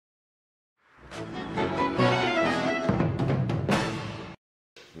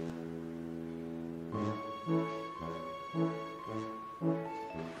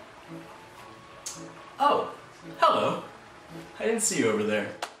see you over there.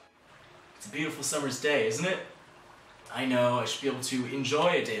 It's a beautiful summer's day, isn't it? I know, I should be able to enjoy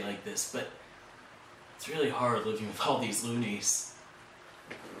a day like this, but it's really hard living with all these loonies.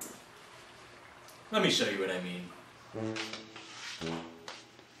 Let me show you what I mean.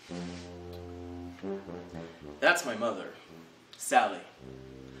 That's my mother, Sally.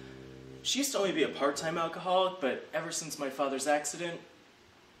 She used to only be a part-time alcoholic, but ever since my father's accident,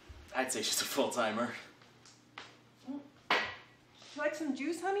 I'd say she's a full-timer. Would you like some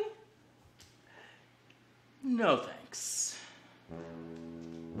juice, honey? No, thanks.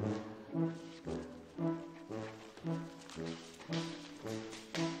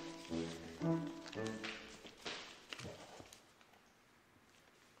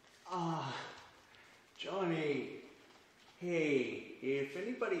 Johnny, hey, if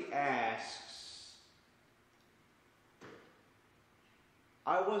anybody asks,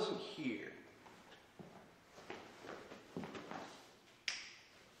 I wasn't here.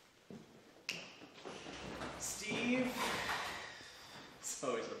 Steve? It's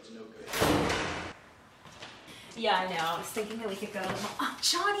always up to no good. Yeah, I know. I was thinking that we could go. Oh,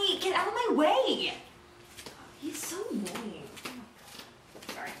 Johnny, get out of my way! He's so annoying.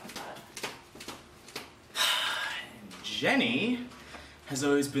 Sorry about that. Jenny has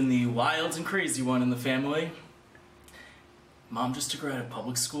always been the wild and crazy one in the family. Mom just took her out of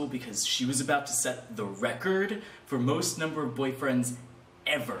public school because she was about to set the record for most number of boyfriends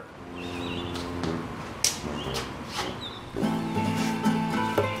ever.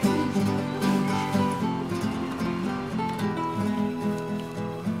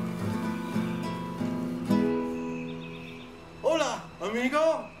 Hola,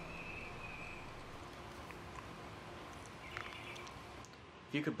 amigo.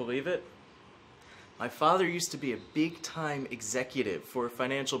 If you could believe it, my father used to be a big-time executive for a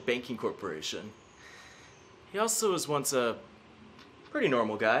financial banking corporation. He also was once a pretty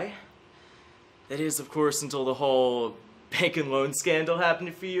normal guy. That is, of course, until the whole bank and loan scandal happened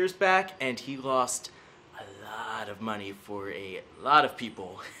a few years back, and he lost a lot of money for a lot of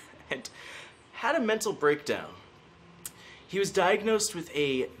people and had a mental breakdown. He was diagnosed with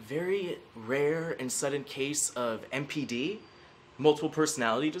a very rare and sudden case of MPD, multiple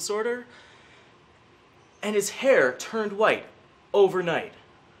personality disorder, and his hair turned white overnight.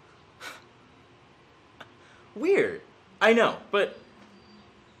 Weird, I know, but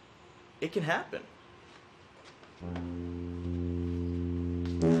it can happen.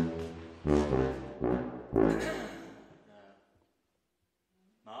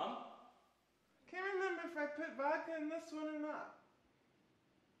 Mom? Can't remember if I put vodka in this one or not.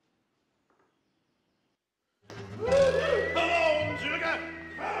 Come on, sugar!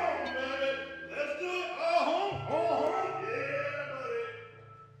 Come on, baby! Let's do it!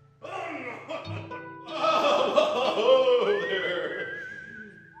 Yeah, buddy! Oh, there!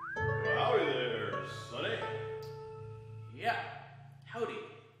 Howdy there, Sonny. Yeah, howdy.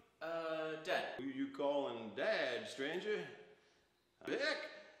 Dad. Who you calling Dad, stranger? Dick?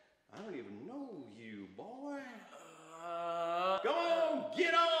 I don't even know you, boy. Come on,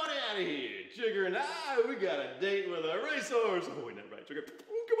 get on out of here. Sugar and I, we got a date with a racehorse. Oh, ain't that right, Sugar?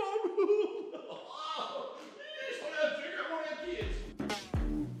 Come on. Oh, you just want to have Sugar, I want to have kids.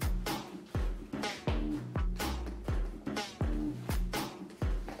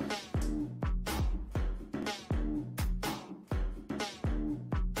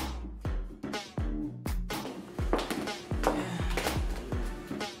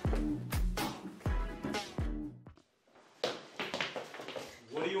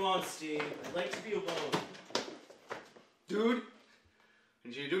 What do you want, Steve? I'd like to be alone. Dude, I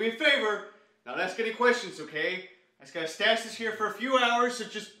need you to do me a favor. Not ask any questions, okay? I just gotta stash this here for a few hours, so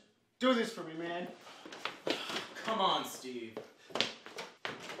just do this for me, man. Come on, Steve.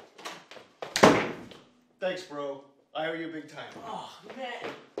 Thanks, bro. I owe you big time. Oh,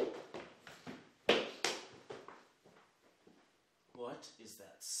 man. What is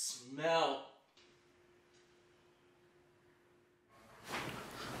that smell?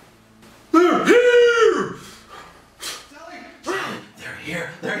 They're here! They're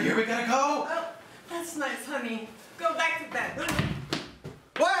here. They're here. We gotta go. Oh, that's nice, honey. Go back to bed.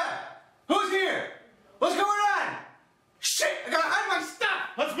 What? Who's here? What's going on? Shit! I gotta hide my stuff!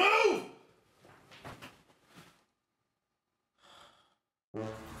 Let's move!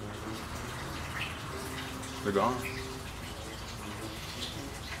 They're gone.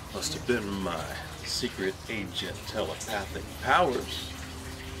 Must have been my secret agent telepathic powers.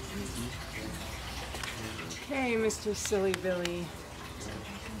 Okay, Mr. Silly Billy.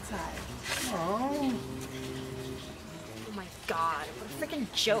 Inside. Oh. Oh my god, what a freaking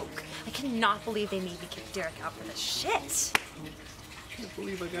joke. I cannot believe they made me kick Derek out for this shit. I can't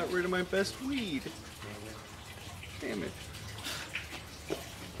believe I got rid of my best weed. Damn it.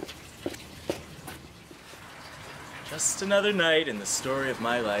 Just another night in the story of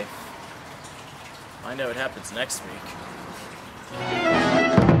my life. Find out what happens next week.